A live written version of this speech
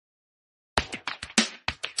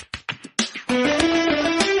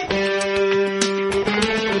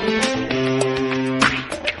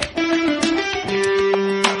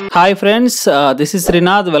Hi friends, this is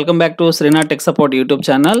Srinadh. Welcome back to Srinadh Tech Support YouTube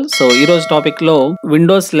channel. So ఈ రోజు topic లో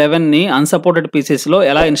Windows 11 ని unsupported pieces లో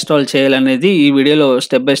ఎలా ఇన్స్టాల్ చేయాలనేది ఈ వీడియోలో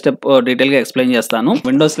స్టెప్ బై స్టెప్ డీటెయిల్ గా ఎక్స్ప్లెయిన్ చేస్తాను.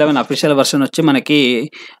 విండోస్ 11 అఫీషియల్ వర్షన్ వచ్చి మనకి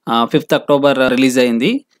 5th అక్టోబర్ రిలీజ్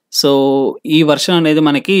అయింది. సో ఈ వర్షన్ అనేది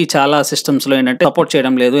మనకి చాలా సిస్టమ్స్ లో ఏంటంటే సపోర్ట్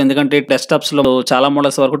చేయడం లేదు. ఎందుకంటే డెస్క్టాప్స్ లో చాలా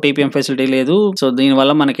మోడల్స్ వరకు TPM ఫెసిలిటీ లేదు. సో దీని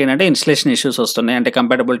వల్ల మనకి ఏంటంటే ఇన్స్టలేషన్ ఇష్యూస్ వస్తున్నాయి. అంటే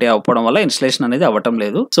కంపాటబిలిటీ అవ్వడం వల్ల ఇన్స్టలేషన్ అనేది అవ్వటం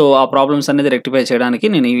లేదు. సో ఆ ప్రాబ్లమ్స్ అనేది రెక్టిఫై చేయడానికి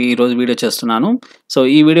నేను ఈ రోజు వీడియో చేస్తున్నాను. సో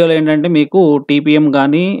ఈ వీడియోలో ఏంటంటే మీకు TPM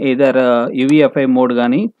కానీ ఇదర్ UEFI మోడ్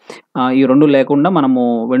కానీ ఈ రెండు లేకుండా మనము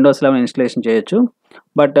విండోస్ 11 ఇన్స్టలేషన్ చేయొచ్చు.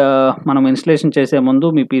 బట్ మనం ఇన్స్టలేషన్ చేసే ముందు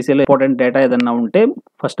మీ పీసీలో ఇంపార్టెంట్ డేటా ఏదన్నా ఉంటే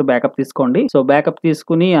ఫస్ట్ బ్యాకప్ తీసుకోండి. సో బ్యాకప్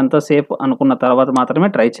తీసుకుని అంతా సేఫ్ అనుకున్న తర్వాత మాత్రమే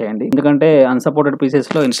ట్రై చేయండి. ఎందుకంటే అన్సపోర్టెడ్ పీసెస్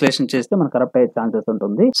లో ఇన్స్టలేషన్ చేస్తే మనకు కరప్ట్ అయ్యే ఛాన్సెస్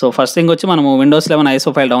ఉంటుంది. సో ఫస్ట్ థింగ్ వచ్చి మనము విండోస్ 11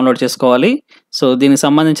 ISO ఫైల్ డౌన్లోడ్ చేసుకోవాలి. సో దీనికి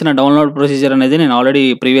సంబంధించిన డౌన్లోడ్ ప్రొసీజర్ అనేది నేను ఆల్రెడీ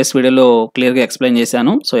ప్రీవియస్ వీడియోలో క్లియర్ గా ఎక్స్ప్లెయిన్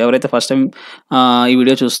చేశాను. సో ఎవరైతే ఫస్ట్ టైం ఈ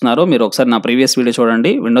వీడియో చూస్తున్నారో మీరు ఒకసారి నా ప్రీవియస్ వీడియో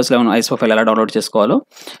చూడండి, విండోస్ 11 ISO ఫైల్ ఎలా డౌన్లోడ్ చేసుకోవాలో.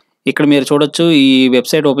 ఇక్కడ మీరు చూడొచ్చు, ఈ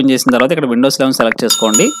వెబ్సైట్ ఓపెన్ చేసిన తర్వాత ఇక్కడ విండోస్ 11 సెలెక్ట్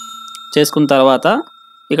చేసుకోండి. చేసుకున్న తర్వాత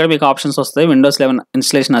ఇక్కడ మీకు ఆప్షన్స్ వస్తాయి. Windows 11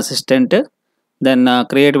 installation assistant, then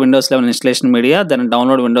create Windows 11 installation media, then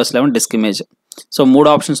download Windows 11 disc image. So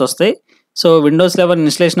 3 options వస్తాయి. సో విండోస్ 11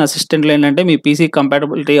 ఇన్స్టలేషన్ అసిస్టెంట్లో ఏంటంటే మీ పీసీ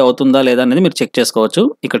కంపాటబిలిటీ అవుతుందా లేదా అనేది మీరు చెక్ చేసుకోవచ్చు.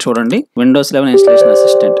 ఇక్కడ చూడండి, Windows 11 installation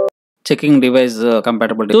assistant checking device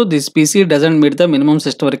compatibility. So this PC doesn't meet the minimum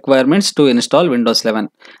system requirements to install Windows 11.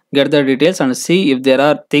 Get the details and see if there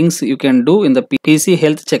are things you can do in the PC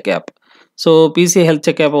health check app. So PC health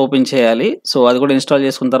check app open చేయాలి. So అది కూడా install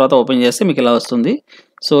చేసుకున్న తర్వాత open చేస్తే మీకు ఇలా వస్తుంది.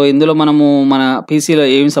 So ఇందులో మనము మన పీసీలో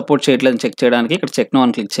ఏమి సపోర్ట్ చేయట్లేదని చెక్ చేయడానికి ఇక్కడ చెక్ నో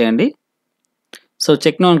అని క్లిక్ చేయండి. సో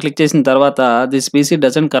చెక్ నో అని క్లిక్ చేసిన తర్వాత this PC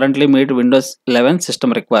doesn't currently meet Windows 11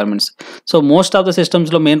 system requirements. So most of the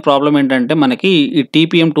సిస్టమ్స్లో మెయిన్ ప్రాబ్లం ఏంటంటే మనకి ఈ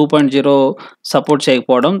TPM 2.0 సపోర్ట్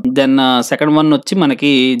చేయకపోవడం. దెన్ సెకండ్ వన్ వచ్చి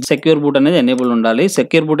మనకి సెక్యూర్ బూట్ అనేది ఎనేబుల్ ఉండాలి.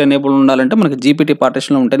 సెక్యూర్ బూట్ ఎనేబుల్ ఉండాలంటే మనకి GPT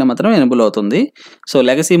పార్టిషన్లో ఉంటేనే మాత్రం ఎనేబుల్ అవుతుంది. సో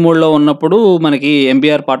లెగసీ మోడ్లో ఉన్నప్పుడు మనకి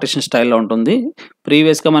MBR పార్టిషన్ స్టైల్లో ఉంటుంది.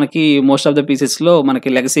 ప్రీవియస్గా మనకి మోస్ట్ ఆఫ్ ద పీసెస్లో మనకి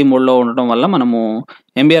లెగసీ మోడ్లో ఉండటం వల్ల మనము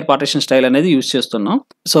MBR పార్టిషన్ స్టైల్ అనేది యూజ్ చేస్తున్నాం.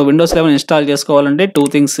 సో విండోస్ 11 ఇన్స్టాల్ చేసుకోవాలంటే 2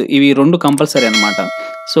 థింగ్స్, ఇవి 2 కంపల్సరీ అనమాట.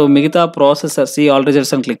 సో మిగతా ప్రాసెసర్ ఆల్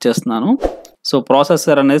రిజల్ట్స్ అని క్లిక్ చేస్తున్నాను. సో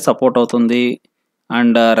ప్రాసెసర్ అనేది సపోర్ట్ అవుతుంది,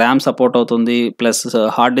 అండ్ ర్యామ్ సపోర్ట్ అవుతుంది, ప్లస్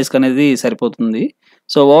హార్డ్ డిస్క్ అనేది సరిపోతుంది.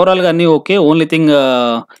 సో ఓవరాల్గా అన్నీ ఓకే. ఓన్లీ థింగ్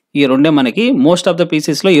ఈ రెండే మనకి మోస్ట్ ఆఫ్ ద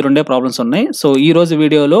పీసెస్లో ఈ రెండే ప్రాబ్లమ్స్ ఉన్నాయి. సో ఈ రోజు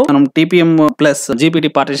వీడియోలో మనం TPM plus GPT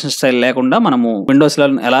partition style లేకుండా మనము విండోస్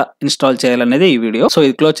 11 ఎలా ఇన్స్టాల్ చేయాలనేది ఈ వీడియో. సో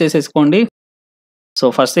ఇది క్లోజ్ చేసేసుకోండి. సో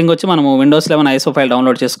ఫస్ట్ థింగ్ వచ్చి మనము విండోస్ 11 ISO ఫైల్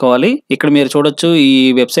డౌన్లోడ్ చేసుకోవాలి. ఇక్కడ మీరు చూడొచ్చు, ఈ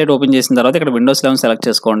వెబ్సైట్ ఓపెన్ చేసిన తర్వాత ఇక్కడ విండోస్ 11 సెలెక్ట్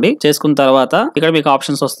చేసుకోండి. చేసుకున్న తర్వాత ఇక్కడ మీకు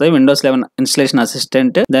ఆప్షన్స్ వస్తాయి. Windows 11 installation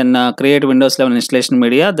assistant, then create Windows 11 installation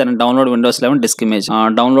media, then download Windows 11 disc image.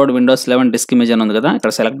 Download Windows 11 disc image అని ఉంది కదా,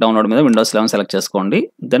 ఇక్కడ సెలెక్ట్ డౌన్లోడ్ మీద విండోస్ 11 సెలెక్ట్ చేసుకోండి.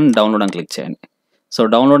 దెన్ డౌన్లోడ్ అని క్లిక్ చేయండి. సో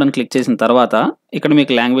డౌన్లోడ్ అని క్లిక్ చేసిన తర్వాత ఇక్కడ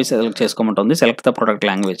మీకు language select చేసుకోమంటుంది. Select the product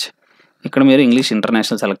language. ఇక్కడ మీరు ఇంగ్లీష్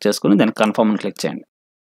ఇంటర్నేషనల్ సెలెక్ట్ చేసుకుని దెన్ కన్ఫర్మ్ అని క్లిక్ చేయండి.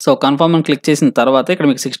 సో కన్ఫర్మ్ అని క్లిక్ చేసిన తర్వాత ఇక్కడ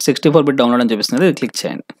మీకు 64 బిట్ డౌన్లోడ్ అని చూపిస్తుంది, ఇది క్లిక్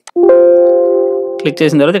చేయండి. క్లిక్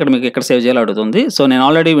చేసిన తర్వాత ఇక్కడ మీకు ఎక్కడ సేవ్ చేయాలో అడుగుతుంది. సో నేను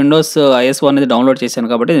ఆల్రెడీ విండోస్ ISO అనేది డౌన్లోడ్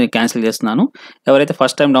చేశాను కాబట్టి నేను క్యాన్సిల్ చేస్తున్నాను. ఎవరైతే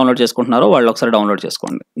ఫస్ట్ టైం డౌన్లోడ్ చేసుకుంటున్నారో వాళ్ళు ఒకసారి డౌన్లోడ్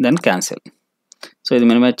చేసుకోండి, దెన్ క్యాన్సిల్. సో ఇది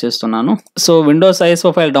మినిమైజ్ చేస్తున్నాను. So Windows ISO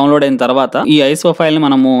file download అయిన తర్వాత ఈ ISO ఫైల్ ని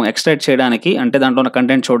మనము ఎక్స్ట్రాక్ట్ చేయడానికి, అంటే దాంట్లో ఉన్న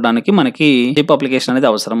కంటెంట్ చూడడానికి మనకి జిప్ అప్లికేషన్ అనేది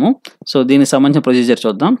అవసరము. సో దీనికి సంబంధించిన ప్రొసీజర్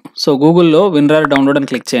చూద్దాం. సో గూగుల్లో WinRAR డౌన్లోడ్ అని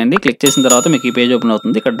క్లిక్ చేయండి. క్లిక్ చేసిన తర్వాత మీకు ఈ పేజ్ ఓపెన్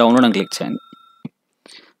అవుతుంది. ఇక్కడ డౌన్లోడ్ అని క్లిక్ చేయండి.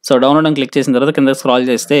 సో డౌన్లోడ్ అని క్లిక్ చేసిన తర్వాత కింద స్క్రాల్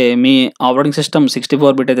చేస్తే మీ ఆపరేటింగ్ సిస్టమ్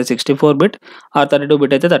 64 బిట్ అయితే 64 బిట్, ఆర్ 32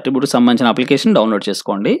 బిట్ అయితే 30 బిట్ సంబంధించిన అప్లికేషన్ డౌన్లోడ్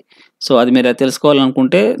చేసుకోండి. సో అది మీరు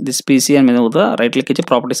తెలుసుకోవాలనుకుంటే దిస్ PC అని మీద రైట్ క్లిక్ ఇచ్చి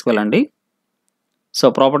ప్రాపర్టీస్కి వెళ్ళండి. సో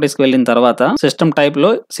ప్రాపర్టీస్కి వెళ్ళిన తర్వాత సిస్టమ్ టైప్లో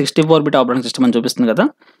 64 బిట్ ఆపరేటింగ్ సిస్టమ్ అని చూపిస్తుంది కదా,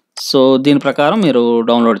 సో దీని ప్రకారం మీరు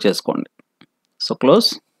డౌన్లోడ్ చేసుకోండి. So close.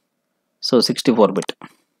 So 64 bit.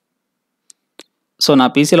 So నా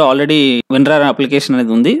పీసీలో ఆల్రెడీ WinRAR అప్లికేషన్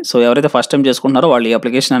అనేది ఉంది. సో ఎవరైతే ఫస్ట్ టైం చేసుకుంటున్నారో వాళ్ళు ఈ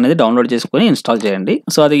అప్లికేషన్ అనేది డౌన్లోడ్ చేసుకొని ఇన్స్టాల్ చేయండి.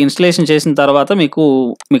 సో అది ఇన్స్టాలేషన్ చేసిన తర్వాత మీకు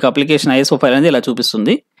అప్లికేషన్ ISO ఫైల్ అనేది ఇలా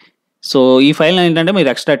చూపిస్తుంది. సో ఈ ఫైల్ ఏంటంటే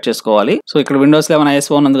మీరు ఎక్స్ట్రాక్ట్ చేసుకోవాలి. సో ఇక్కడ విండోస్ 11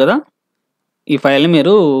 ISO ఉంది కదా, ఈ ఫైల్ని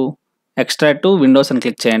మీరు ఎక్స్ట్రాక్ట్ టు విండోస్ అని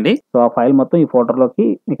క్లిక్ చేయండి. సో ఆ ఫైల్ మొత్తం ఈ ఫోల్డర్లోకి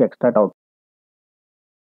మీకు ఎక్స్ట్రాక్ట్ అవుతుంది.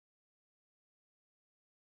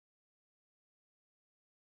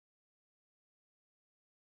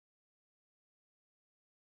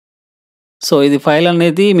 సో ఇది ఫైల్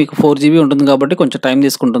అనేది మీకు 4 GB ఉంటుంది కాబట్టి కొంచెం టైం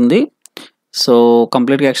తీసుకుంటుంది. సో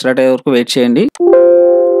కంప్లీట్గా ఎక్స్ట్రాక్ట్ అయ్యే వరకు వెయిట్ చేయండి.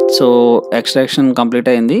 సో సో ఎక్స్ట్రాక్షన్ కంప్లీట్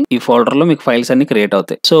అయింది. ఈ ఫోల్డర్లో మీకు ఫైల్స్ అన్ని క్రియేట్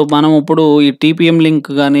అవుతాయి. సో మనం ఇప్పుడు ఈ TPM లింక్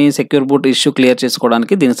కానీ సెక్యూర్ బూట్ ఇష్యూ క్లియర్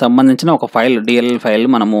చేసుకోవడానికి దీనికి సంబంధించిన ఒక ఫైల్ DLL ఫైల్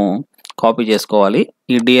మనము కాపీ చేసుకోవాలి.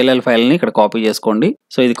 ఈ DLL ఫైల్ని ఇక్కడ కాపీ చేసుకోండి.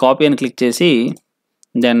 సో ఇది కాపీ అని క్లిక్ చేసి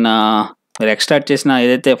దెన్ మీరు ఎక్స్ట్రాక్ట్ చేసిన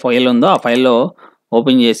ఏదైతే ఫైల్ ఉందో ఆ ఫైల్లో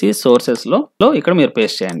ఓపెన్ చేసి సోర్సెస్లో ఇక్కడ మీరు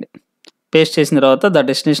పేస్ట్ చేయండి. పేస్ట్ చేసిన తర్వాత the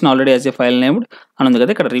destination already as a file named అని ఉంది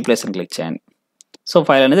కదా, ఇక్కడ రీప్లేస్ అని క్లిక్ చేయండి. సో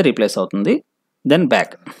ఫైల్ అనేది రీప్లేస్ అవుతుంది. Then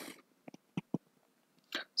back.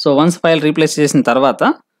 So once file replace చేసిన తర్వాత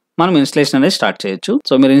మనం ఇన్స్టలేషన్ అనేది స్టార్ట్ చేయొచ్చు.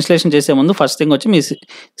 సో మీరు ఇన్స్టలేషన్ చేసే ముందు ఫస్ట్ థింగ్ వచ్చి మీ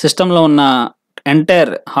సిస్టంలో ఉన్న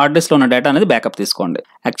ఎంటైర్ హార్డ్ డిస్క్లో ఉన్న డేటా అనేది బ్యాకప్ తీసుకోండి.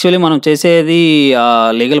 యాక్చువల్లీ మనం చేసేది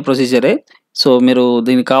లీగల్ ప్రొసీజరే. సో మీరు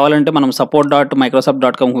దీనికి కావాలంటే మనం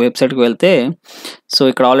support.microsoft.com వెబ్సైట్కి వెళ్తే సో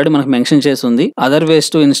ఇక్కడ ఆల్రెడీ మనకు మెన్షన్ చేసి ఉంది, other ways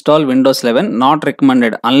to install Windows 11 not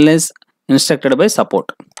recommended unless instructed by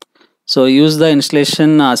support. So use the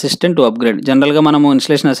installation assistant to upgrade. జనరల్గా మనము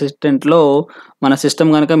ఇన్స్టలేషన్ అసిస్టెంట్లో మన సిస్టమ్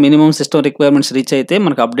కనుక మినిమం సిస్టమ్ రిక్వైర్మెంట్స్ రీచ్ అయితే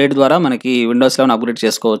మనకి అప్డేట్ ద్వారా మనకి Windows 11 అప్గ్రేడ్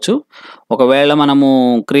చేసుకోవచ్చు. ఒకవేళ మనము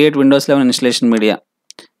create Windows 11 installation media,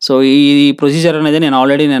 so ఈ ప్రొసీజర్ అనేది నేను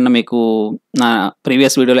ఆల్రెడీ మీకు నా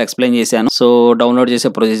ప్రీవియస్ వీడియోలో ఎక్స్ప్లెయిన్ చేశాను. సో డౌన్లోడ్ చేసే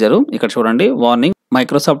ప్రొసీజరు ఇక్కడ చూడండి. Warning,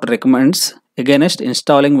 Microsoft recommends against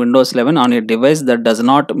installing Windows 11 on a device that does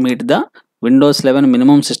not meet the Windows 11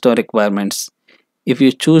 minimum system requirements. If you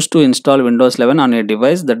choose to install Windows 11 on a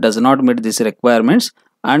device that does not meet these requirements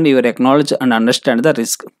and you acknowledge and understand the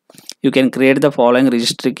risk, you can create the following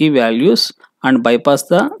registry key values and bypass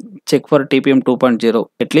the check for TPM 2.0.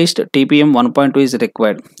 At least TPM 1.2 is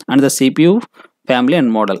required and the CPU family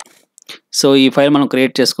and model. So ఈ file మనం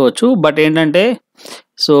create చేసుకోవచ్చు. But ఏంటంటే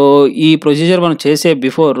so ఈ procedure మనం చేసే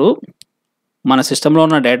before మన సిస్టంలో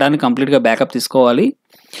ఉన్న డేటాని కంప్లీట్గా బ్యాకప్ తీసుకోవాలి.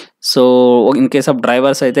 So in case of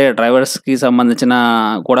drivers అయితే డ్రైవర్స్కి సంబంధించిన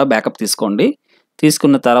కూడా బ్యాకప్ తీసుకోండి.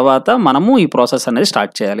 తీసుకున్న తర్వాత మనము ఈ ప్రాసెస్ అనేది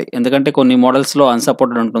స్టార్ట్ చేయాలి. ఎందుకంటే కొన్ని మోడల్స్లో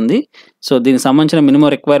అన్సపోర్టెడ్ ఉంటుంది. సో దీనికి సంబంధించిన మినిమం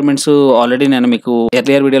రిక్వైర్మెంట్స్ ఆల్రెడీ నేను మీకు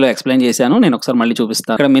ఎర్లియర్ వీడియోలో ఎక్స్ప్లెయిన్ చేశాను. నేను ఒకసారి మళ్ళీ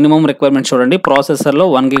చూపిస్తాను. ఇక్కడ మినిమం రిక్వైర్మెంట్స్ చూడండి. ప్రాసెసర్లో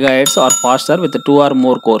 1 GHz are faster with 2 or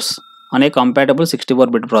more course అనే compatible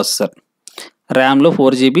 64-bit processor. ర్యామ్లో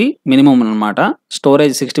 4 GB minimum అనమాట.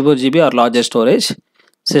 Storage 64 GB are largest storage.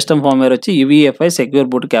 System ఫార్మ్వేర్ వచ్చి UEFI secure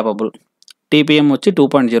boot capable. TPM వచ్చి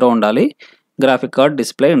 2.0 ఉండాలి. Graphic card,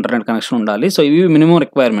 display, internet connection ఉండాలి. సో ఇవి minimum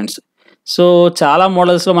requirements. So చాలా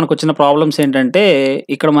మోడల్స్లో మనకు వచ్చిన ప్రాబ్లమ్స్ ఏంటంటే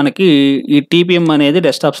ఇక్కడ మనకి ఈ TPM అనేది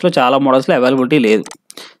డెస్క్టాప్స్లో చాలా మోడల్స్లో అవైలబిలిటీ లేదు.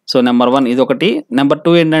 సో నెంబర్ 1 ఇది ఒకటి. నెంబర్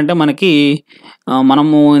 2 ఏంటంటే మనకి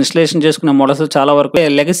మనము ఇన్స్టలేషన్ చేసుకునే మోడల్స్ చాలా వరకు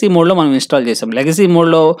లెగసీ మోడ్లో మనం ఇన్స్టాల్ చేసాం. లెగసీ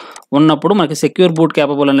మోడ్లో ఉన్నప్పుడు మనకి సెక్యూర్ బూట్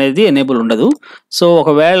క్యాపబుల్ అనేది ఎనేబుల్ ఉండదు. సో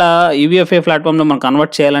ఒకవేళ UEFI ప్లాట్ఫామ్లో మనం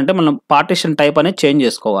కన్వర్ట్ చేయాలంటే మనం పార్టిషన్ టైప్ అనేది చేంజ్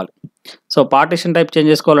చేసుకోవాలి. సో పార్టిషన్ టైప్ చేంజ్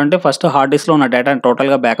చేసుకోవాలంటే ఫస్ట్ హార్డ్ డిస్క్లో ఉన్న డేటాని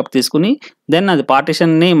టోటల్గా బ్యాకప్ తీసుకుని దెన్ అది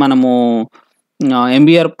పార్టిషన్ని మనము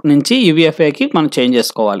MBR నుంచి UEFIకి మనం చేంజ్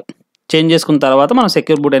చేసుకోవాలి. చేంజ్ చేసుకున్న తర్వాత మనం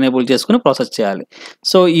సెక్యూర్ బూట్ ఎనేబుల్ చేసుకుని ప్రాసెస్ చేయాలి.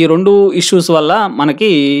 సో ఈ 2 ఇష్యూస్ వల్ల మనకి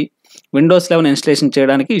Windows 11 ఇన్స్టలేషన్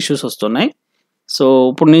చేయడానికి ఇష్యూస్ వస్తున్నాయి. సో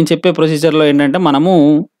ఇప్పుడు నేను చెప్పే ప్రొసీజర్లో ఏంటంటే మనము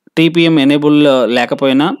TPM ఎనేబుల్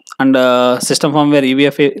లేకపోయినా అండ్ సిస్టమ్ ఫార్మ్వేర్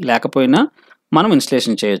UEFI లేకపోయినా మనం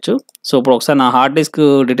ఇన్స్టలేషన్ చేయొచ్చు. సో ఇప్పుడు ఒకసారి నా హార్డ్ డిస్క్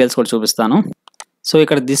డీటెయిల్స్ కూడా చూపిస్తాను. సో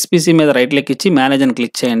ఇక్కడ దిస్ PC మీద రైట్ క్లిక్ ఇచ్చి మేనేజ్ అని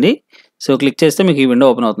క్లిక్ చేయండి. సో క్లిక్ చేస్తే మీకు ఈ విండో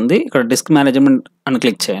ఓపెన్ అవుతుంది. ఇక్కడ డిస్క్ మేనేజ్మెంట్ అని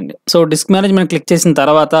క్లిక్ చేయండి. సో డిస్క్ మేనేజ్మెంట్ క్లిక్ చేసిన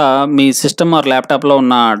తర్వాత మీ సిస్టమ్ ఆర్ ల్యాప్టాప్లో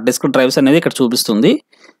ఉన్న డిస్క్ డ్రైవ్స్ అనేది ఇక్కడ చూపిస్తుంది.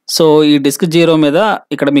 సో ఈ డిస్క్ 0 మీద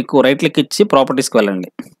ఇక్కడ మీకు రైట్ క్లిక్ ఇచ్చి ప్రాపర్టీస్కి వెళ్ళండి.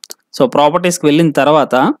 సో ప్రాపర్టీస్కి వెళ్ళిన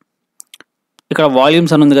తర్వాత ఇక్కడ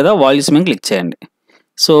వాల్యూమ్స్ అని ఉంది కదా, వాల్యూమ్స్ మీద క్లిక్ చేయండి.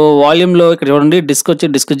 సో వాల్యూమ్లో ఇక్కడ చూడండి డిస్క్ వచ్చి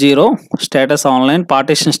disc 0, status online,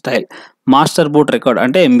 partition style, master boot record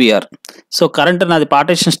అంటే MBR. సో కరెంట్ నాది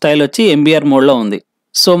పార్టిషన్ స్టైల్ వచ్చి MBR మోడ్లో ఉంది.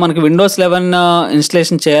 సో మనకి Windows 11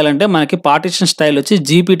 ఇన్స్టలేషన్ చేయాలంటే మనకి పార్టిషన్ స్టైల్ వచ్చి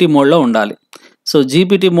GPT మోడ్లో ఉండాలి. సో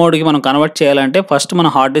GPT మోడ్కి మనం కన్వర్ట్ చేయాలంటే ఫస్ట్ మన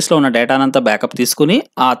హార్డ్ డిస్క్లో ఉన్న డేటానంతా బ్యాకప్ తీసుకుని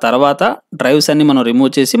ఆ తర్వాత డ్రైవ్స్ అన్ని మనం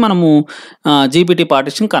రిమూవ్ చేసి మనము GPT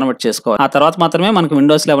పార్టిషన్ కన్వర్ట్ చేసుకోవాలి. ఆ తర్వాత మాత్రమే మనకి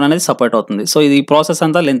Windows 11 అనేది సపోర్ట్ అవుతుంది. సో ఇది ప్రాసెస్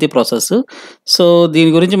అంతా లెంతీ ప్రాసెస్. సో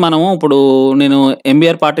దీని గురించి మనము ఇప్పుడు నేను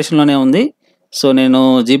MBR పార్టిషన్లోనే ఉంది. సో నేను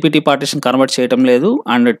GPT పార్టిషన్ కన్వర్ట్ చేయటం లేదు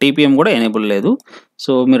అండ్ TPM కూడా ఎనేబుల్ లేదు.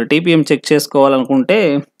 సో మీరు TPM చెక్ చేసుకోవాలనుకుంటే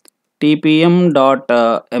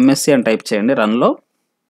TPM.msc అని టైప్ చేయండి రన్లో.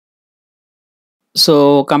 So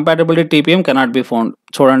compatibility TPM cannot be found.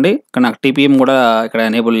 చూడండి ఇక్కడ నాకు TPM కూడా ఇక్కడ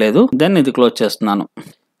ఎనేబుల్ లేదు. దెన్ ఇది క్లోజ్ చేస్తున్నాను.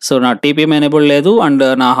 సో నా TPM ఎనేబుల్ లేదు అండ్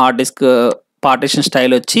నా హార్డ్ డిస్క్ పార్టిషన్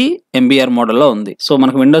స్టైల్ వచ్చి MBR మోడల్లో ఉంది. సో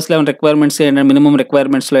మనకు Windows 11 రిక్వైర్మెంట్స్ ఏంటంటే మినిమం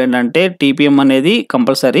రిక్వైర్మెంట్స్లో ఏంటంటే TPM అనేది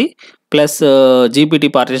compulsory plus GPT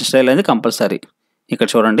partition style అనేది కంపల్సరీ. ఇక్కడ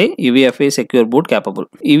చూడండి UEFI సెక్యూర్ బూట్ క్యాపబుల్.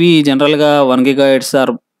 ఇవి జనరల్గా 1 GHz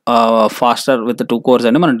are faster with 2 course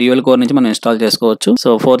అండి. మనం డ్యూయల్ కోర్ నుంచి మనం ఇన్స్టాల్ చేసుకోవచ్చు.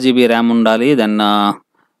 సో 4 GB ర్యామ్ ఉండాలి. దెన్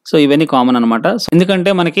సో ఇవన్నీ కామన్ అనమాట.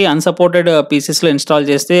 ఎందుకంటే మనకి అన్‌సపోర్టెడ్ పీసెస్‌లో ఇన్స్టాల్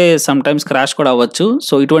చేస్తే సమ్‌టైమ్స్ క్రాష్ కూడా అవ్వచ్చు.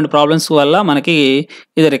 సో ఇటువంటి ప్రాబ్లమ్స్ వల్ల మనకి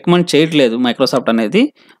ఇది రికమెండ్ చేయట్లేదు మైక్రోసాఫ్ట్ అనేది.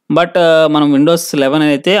 బట్ మనం విండోస్ 11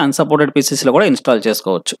 అయితే అన్‌సపోర్టెడ్ పీసెస్‌లో కూడా ఇన్స్టాల్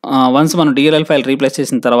చేసుకోవచ్చు. వన్స్ మనం DLL ఫైల్ రీప్లేస్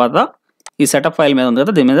చేసిన తర్వాత ఈ సెటప్ ఫైల్ మీద ఉంది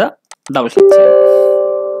కదా, దీని మీద డబుల్ క్లిక్ చేయండి.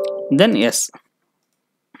 Then yes.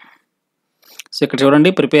 సో ఇక్కడ చూడండి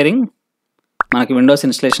ప్రిపేరింగ్, మనకి విండోస్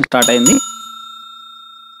ఇన్స్టలేషన్ స్టార్ట్ అయింది.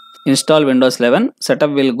 Install Windows 11.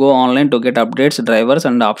 Setup will go online to get updates, drivers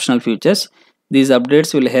and optional features. These updates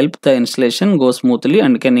will help the installation go smoothly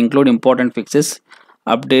and can include important fixes,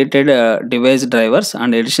 updated device drivers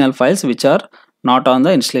and additional files which are not on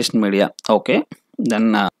the installation media. Okay, then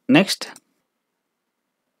next.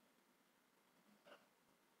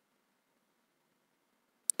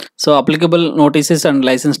 So applicable notices and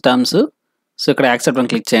license terms. So ఇక్కడ accept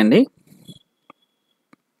అని click చేయండి.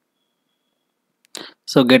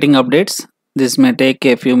 So getting updates, this may take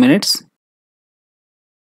a few minutes.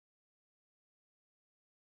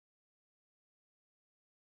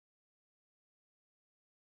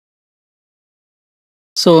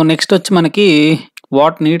 So next వచ్చి మనకి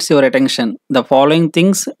what needs your attention. The following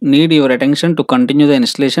things need your attention to continue the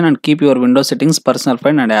installation and keep your Windows settings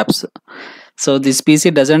personal and apps. So this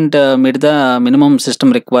PC doesn't meet the minimum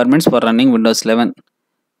system requirements for running Windows 11.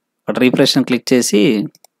 But refresh and click చేసి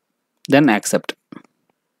then accept.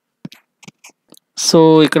 So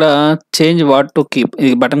ఇక్కడ change what to keep ఈ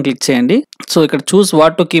button click చేయండి. So ఇక్కడ choose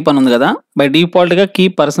what to keep అని ఉంది కదా, by డిఫాల్ట్గా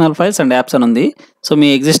keep personal files and apps అని ఉంది. సో మీ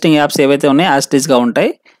ఎగ్జిస్టింగ్ యాప్స్ ఏవైతే ఉన్నాయో యాజ్ ఇట్ ఈస్గా ఉంటాయి.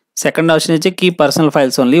 సెకండ్ ఆప్షన్ వచ్చి keep personal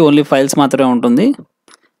files only files మాత్రమే ఉంటుంది.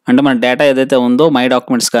 అంటే మన డేటా ఏదైతే ఉందో మై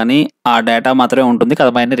డాక్యుమెంట్స్ కానీ ఆ డేటా మాత్రమే ఉంటుంది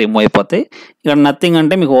కదా, పైన రిమూవ్ అయిపోతాయి. ఇక్కడ నథింగ్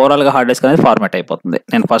అంటే మీకు ఓవరాల్గా హార్డ్ డిస్క్ అనేది ఫార్మాట్ అయిపోతుంది.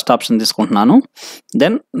 నేను ఫస్ట్ ఆప్షన్ తీసుకుంటున్నాను.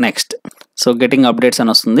 Then next. So getting updates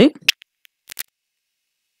అని వస్తుంది.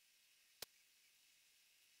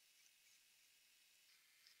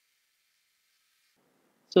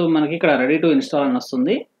 సో మనకి ఇక్కడ రెడీ టు ఇన్స్టాల్ అని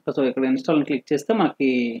వస్తుంది. సో ఇక్కడ ఇన్స్టాల్ క్లిక్ చేస్తే మనకి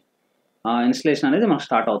ఇన్స్టలేషన్ అనేది మనకు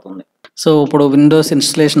స్టార్ట్ అవుతుంది. సో ఇప్పుడు విండోస్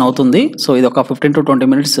ఇన్స్టలేషన్ అవుతుంది. సో ఇది ఒక 15 to 20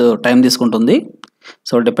 minutes టైం తీసుకుంటుంది.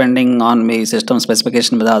 So depending on me system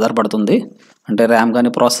specification మీద ఆధారపడుతుంది. అంటే ర్యామ్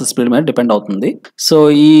కానీ ప్రాసెస్ స్పీడ్ మీద డిపెండ్ అవుతుంది. సో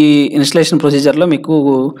ఈ ఇన్స్టలేషన్ ప్రొసీజర్లో మీకు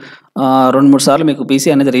 2-3 సార్లు మీకు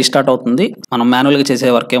పీసీ అనేది రీస్టార్ట్ అవుతుంది. మనం మాన్యువల్గా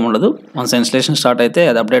చేసే వర్క్ ఏమి ఉండదు. వన్స్ ఇన్స్టలేషన్ స్టార్ట్ అయితే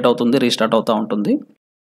అది అప్డేట్ అవుతుంది, రీస్టార్ట్ అవుతూ ఉంటుంది.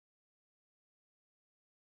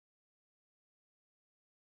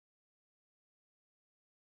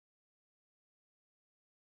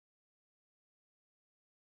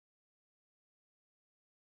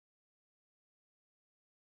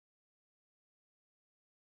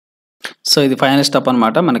 సో ఇది ఫైనల్ స్టెప్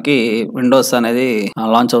అనమాట. మనకి విండోస్ అనేది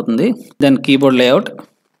లాంచ్ అవుతుంది. Then keyboard layout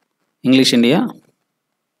English India.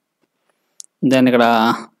 Then ఇక్కడ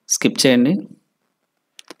స్కిప్ చేయండి.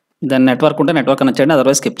 దెన్ నెట్వర్క్ ఉంటే నెట్వర్క్ కనెక్ట్ చేయండి,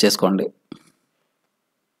 అదర్వైజ్ స్కిప్ చేసుకోండి.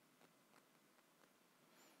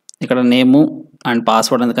 ఇక్కడ నేము అండ్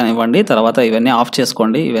పాస్వర్డ్ అందుకని ఇవ్వండి. తర్వాత ఇవన్నీ ఆఫ్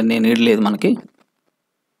చేసుకోండి, ఇవన్నీ నీడ్ లేదు మనకి.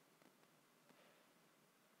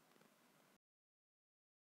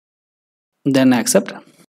 Then accept.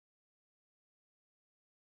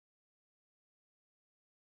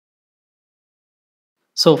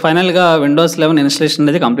 సో ఫైనల్గా విండోస్ 11 ఇన్స్టలేషన్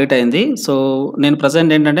అనేది కంప్లీట్ అయింది. సో నేను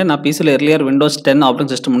ప్రజెంట్ ఏంటంటే నా పీసీలో ఎర్లియర్ విండోస్ 10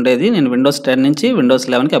 ఆపరేటింగ్ సిస్టమ్ ఉండేది. నేను విండోస్ 10 నుంచి విండోస్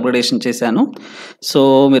 11కి అప్గ్రేడేషన్ చేశాను. సో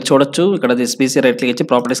మీరు చూడొచ్చు ఇక్కడ దిస్ పీసీ రైట్ క్లిక్ ఇచ్చి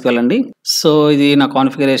ప్రాపర్టీస్కి వెళ్ళండి. సో ఇది నా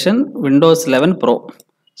కాన్ఫిగరేషన్ విండోస్ 11 Pro.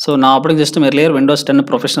 సో నా operating system earlier Windows 10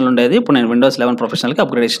 professional ఉండేది. ఇప్పుడు నేను విండోస్ 11 ప్రొఫెషనల్కి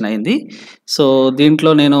అప్గ్రేడేషన్ అయింది. సో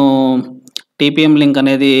దీంట్లో నేను TPM లింక్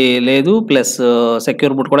అనేది లేదు, ప్లస్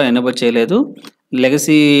సెక్యూర్ బూట్ కూడా ఎనేబుల్ చేయలేదు.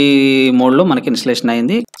 లెగసీ మోడ్లో మనకి ఇన్స్టలేషన్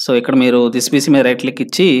అయింది. సో ఇక్కడ మీరు దిస్ పీసీ మీద రైట్ క్లిక్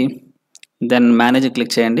ఇచ్చి దెన్ మేనేజ్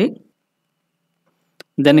క్లిక్ చేయండి.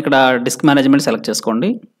 దెన్ ఇక్కడ డిస్క్ మేనేజ్మెంట్ సెలెక్ట్ చేసుకోండి.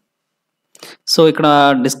 సో ఇక్కడ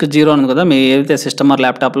డిస్క్ 0 ఉంది కదా, మీ ఏదైతే సిస్టమ్ ఆర్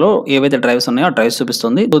ల్యాప్టాప్లో ఏవైతే డ్రైవ్స్ ఉన్నాయో ఆ డ్రైవ్స్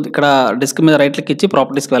చూపిస్తుంది. ఇక్కడ డిస్క్ మీద రైట్ క్లిక్ ఇచ్చి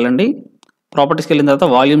ప్రాపర్టీస్కి వెళ్ళండి. ప్రాపర్టీస్కి వెళ్ళిన తర్వాత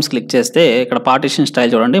వాల్యూమ్స్ క్లిక్ చేస్తే ఇక్కడ పార్టిషన్ స్టైల్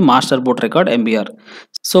చూడండి, master boot record MBR.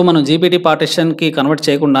 So మనం GPT పార్టిషన్కి కన్వర్ట్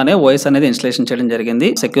చేయకుండానే OS అనేది ఇన్స్టలేషన్ చేయడం జరిగింది.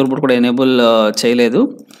 సెక్యూర్ బూట్ కూడా ఎనేబుల్ చేయలేదు.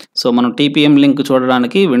 సో మనం TPM లింక్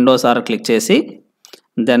చూడడానికి విండోస్ R క్లిక్ చేసి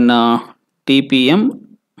దెన్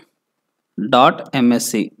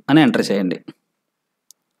TPM.MSC అని ఎంటర్ చేయండి.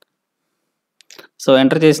 సో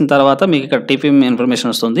ఎంటర్ చేసిన తర్వాత మీకు ఇక్కడ TPM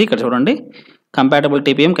ఇన్ఫర్మేషన్ వస్తుంది. ఇక్కడ చూడండి compatible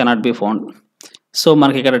TPM cannot be found. So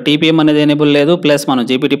మనకి ఇక్కడ TPM అనేది ఎనేబుల్ లేదు, ప్లస్ మనం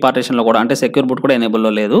GPT పార్టిషన్లో కూడా అంటే సెక్యూర్ బూట్ కూడా ఎనేబుల్లో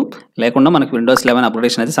లేదు. లేకుండా మనకి విండోస్ 11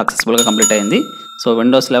 అప్గ్రేడేషన్ అయితే సక్సెస్ఫుల్గా కంప్లీట్ అయింది. సో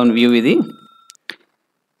విండోస్ 11 వ్యూ ఇది.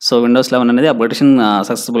 సో విండోస్ 11 అనేది అప్గ్రేడేషన్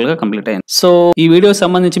సక్సెస్ఫుల్గా కంప్లీట్ అయింది. సో ఈ వీడియో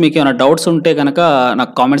సంబంధించి మీకు ఏమైనా డౌట్స్ ఉంటే కనుక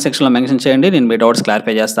నాకు కామెంట్ సెక్షన్లో మెన్షన్ చేయండి, నేను మీ డౌట్స్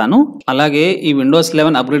క్లారిఫై చేస్తాను. అలాగే ఈ విండోస్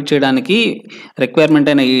 11 అప్గ్రేడ్ చేయడానికి రిక్వైర్మెంట్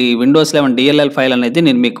అయిన ఈ విండోస్ 11 DLL ఫైల్ అనేది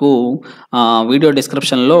నేను మీకు వీడియో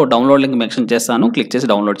డిస్క్రిప్షన్లో డౌన్లోడ్ లింక్ మెన్షన్ చేస్తాను, క్లిక్ చేసి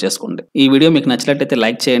డౌన్లోడ్ చేసుకోండి. ఈ వీడియో మీకు నచ్చినట్లయితే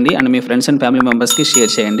లైక్ చేయండి and me friends and family మెంబర్స్కి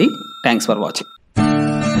షేర్ చేయండి. Thanks for watching.